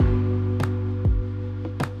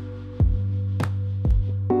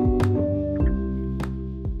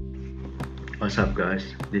What's up, guys?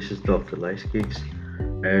 This is Dr. Lice Geeks,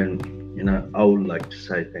 and I would like to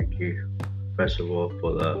say thank you, first of all,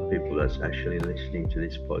 for the people that's actually listening to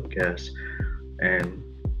this podcast. And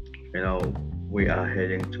you know, we are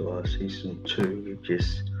heading to our season two, which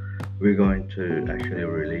is we're going to actually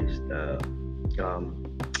release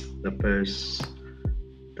um, the first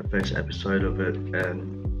the first episode of it,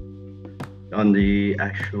 and on the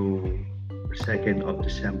actual 2nd of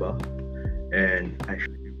December, and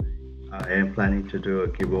actually I am planning to do a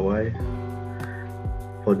giveaway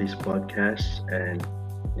for this podcast, and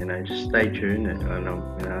just stay tuned, and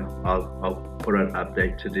I'll put an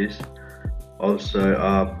update to this. Also,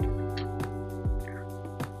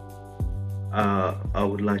 I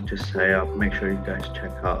would like to say, make sure you guys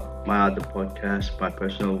check out my other podcast, my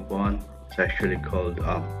personal one. It's actually called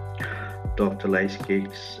Dr. Lace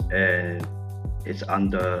Geeks, and it's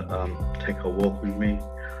under Take a Walk with Me.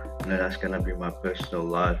 That's gonna be my personal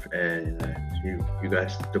life, and you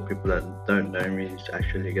guys, the people that don't know me,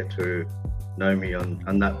 actually get to know me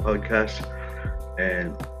on that podcast.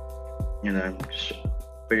 And just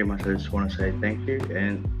pretty much, I just want to say thank you,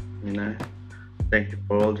 and thank you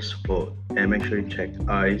for all the support. And make sure you check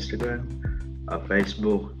our Instagram, our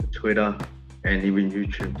Facebook, Twitter, and even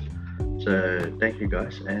YouTube. So thank you,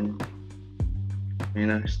 guys, and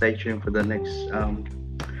stay tuned for the next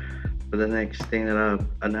thing that I've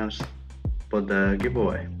announced for the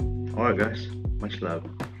giveaway. Alright, guys, much love.